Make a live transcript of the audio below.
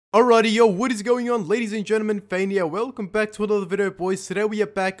Alrighty, yo, what is going on, ladies and gentlemen? Fane here. Welcome back to another video, boys. Today we are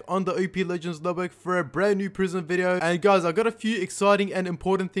back on the OPLegends network for a brand new prison video. And guys, I got a few exciting and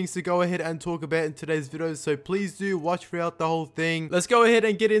important things to go ahead and talk about in today's video, so please do watch throughout the whole thing. Let's go ahead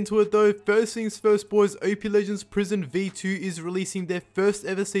and get into it though. First things first, boys, OPLegends Prison V2 is releasing their first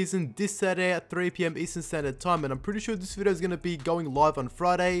ever season this Saturday at 3 PM Eastern Standard Time, and I'm pretty sure this video is going to be going live on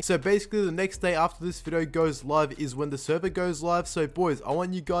Friday. So basically the next day after this video goes live is when the server goes live. So boys, I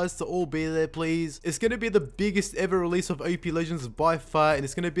want you guys to all be there, please. It's going to be the biggest ever release of OPLegends by far, and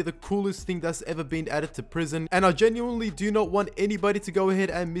it's going to be the coolest thing that's ever been added to prison, and I genuinely do not want anybody to go ahead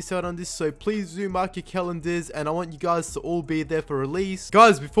and miss out on this, so please do mark your calendars, and I want you guys to all be there for release.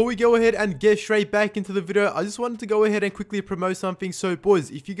 Guys, before we go ahead and get straight back into the video, I just wanted to go ahead and quickly promote something. So boys,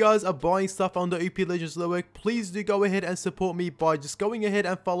 if you guys are buying stuff on the OPLegends network, please do go ahead and support me by just going ahead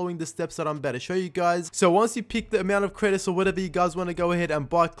and following the steps that I'm about to show you guys. So once you pick the amount of credits or whatever you guys want to go ahead and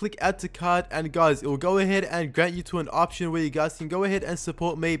buy, click add to cart, and guys, it will go ahead and grant you to an option where you guys can go ahead and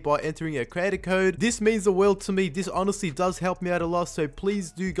support me by entering a creator code. This means the world to me. This honestly does help me out a lot, so please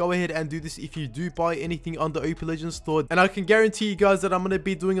do go ahead and do this if you do buy anything on the OPLegends store, and I can guarantee you guys that I'm going to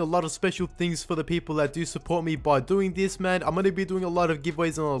be doing a lot of special things for the people that do support me by doing this, man. I'm going to be doing a lot of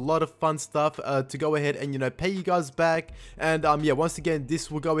giveaways and a lot of fun stuff to go ahead and, you know, pay you guys back, and yeah, once again,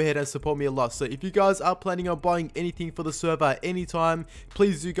 this will go ahead and support me a lot. So if you guys are planning on buying anything for the server at any time,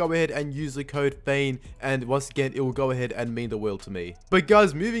 please do go ahead and use the code FANE, and once again, it will go ahead and mean the world to me. But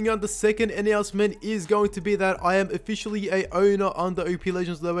guys, moving on, the second announcement is going to be that I am officially a owner on the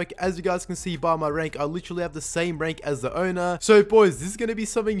OPLegends network. As you guys can see by my rank, I literally have the same rank as the owner. So boys, this is going to be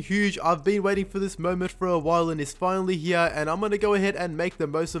something huge. I've been waiting for this moment for a while, and it's finally here, and I'm going to go ahead and make the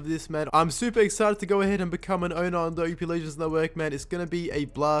most of this, man. I'm super excited to go ahead and become an owner on the OPLegends network, man. It's going to be a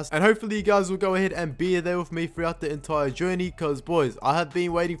blast, and hopefully you guys will go ahead and be there with me throughout the entire journey, because boys, I have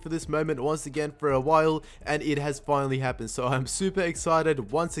been waiting for this moment once again for a while, and it has finally happened. So I'm super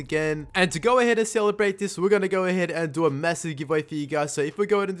excited once again, and to go ahead and celebrate this, we're going to go ahead and do a massive giveaway for you guys. So if we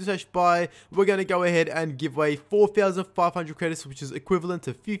go ahead and do such buy, we're going to go ahead and give away 4,500 credits, which is equivalent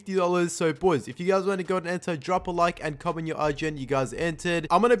to $50. So boys, if you guys want to go ahead and enter, drop a like and comment your IGN you guys entered.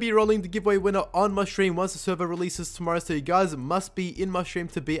 I'm going to be rolling the giveaway winner on my stream once the server releases tomorrow, so you guys must be in my stream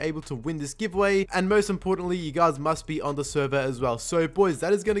to be able to win this giveaway, and most importantly, you guys must be on the server as well. So boys,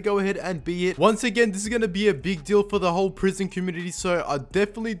 that is going to go ahead and be it. Once again, this is going to be a big deal for the whole prison community, so I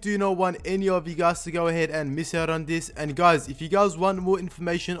definitely do not want any of you guys to go ahead and miss out on this. And guys, if you guys want more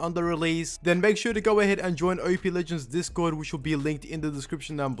information on the release, then make sure to go ahead and join OPLegends Discord, which will be linked in the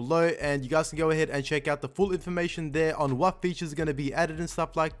description down below, and you guys can go ahead and check out the full information there on what features are going to be added and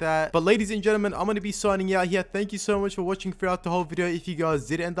stuff like that. But ladies and gentlemen, I'm going to be signing out here. Thank you so much for watching throughout the whole video if you guys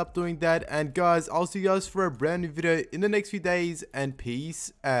did end up doing that, and guys, I'll see you guys for a brand new video in the next few days, and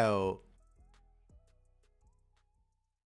peace out.